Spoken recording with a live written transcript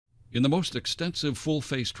In the most extensive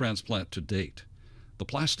full-face transplant to date, the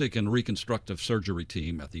plastic and reconstructive surgery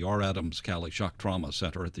team at the R. Adams Cali Shock Trauma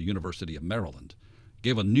Center at the University of Maryland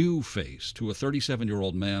gave a new face to a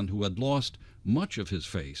 37-year-old man who had lost much of his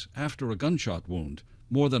face after a gunshot wound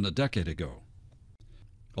more than a decade ago.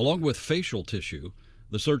 Along with facial tissue,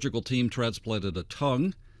 the surgical team transplanted a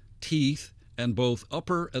tongue, teeth, and both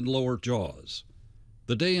upper and lower jaws.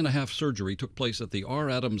 The day-and-a-half surgery took place at the R.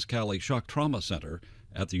 Adams Cali Shock Trauma Center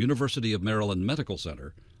at the University of Maryland Medical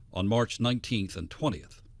Center on March 19th and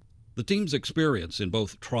 20th. The team's experience in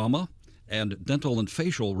both trauma and dental and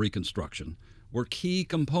facial reconstruction were key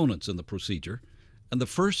components in the procedure, and the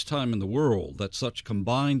first time in the world that such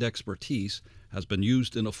combined expertise has been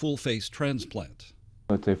used in a full-face transplant.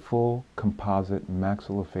 It's a full composite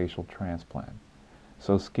maxillofacial transplant.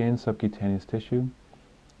 So skin, subcutaneous tissue,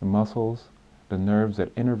 the muscles, the nerves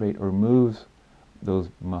that innervate or moves those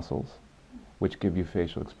muscles, which give you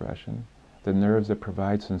facial expression, the nerves that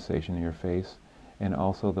provide sensation in your face, and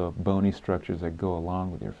also the bony structures that go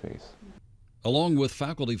along with your face. Along with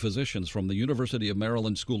faculty physicians from the University of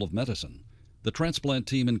Maryland School of Medicine, the transplant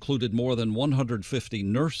team included more than 150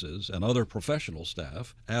 nurses and other professional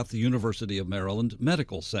staff at the University of Maryland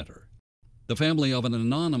Medical Center. The family of an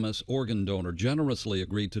anonymous organ donor generously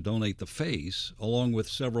agreed to donate the face along with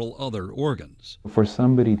several other organs. For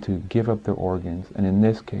somebody to give up their organs, and in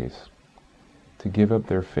this case, to give up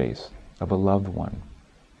their face of a loved one,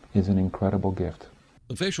 is an incredible gift.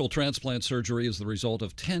 The facial transplant surgery is the result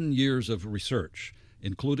of 10 years of research,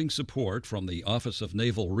 including support from the Office of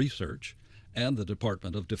Naval Research and the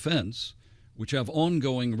Department of Defense, which have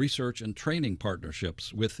ongoing research and training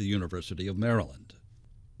partnerships with the University of Maryland.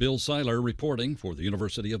 Bill Seiler reporting for the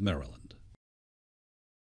University of Maryland.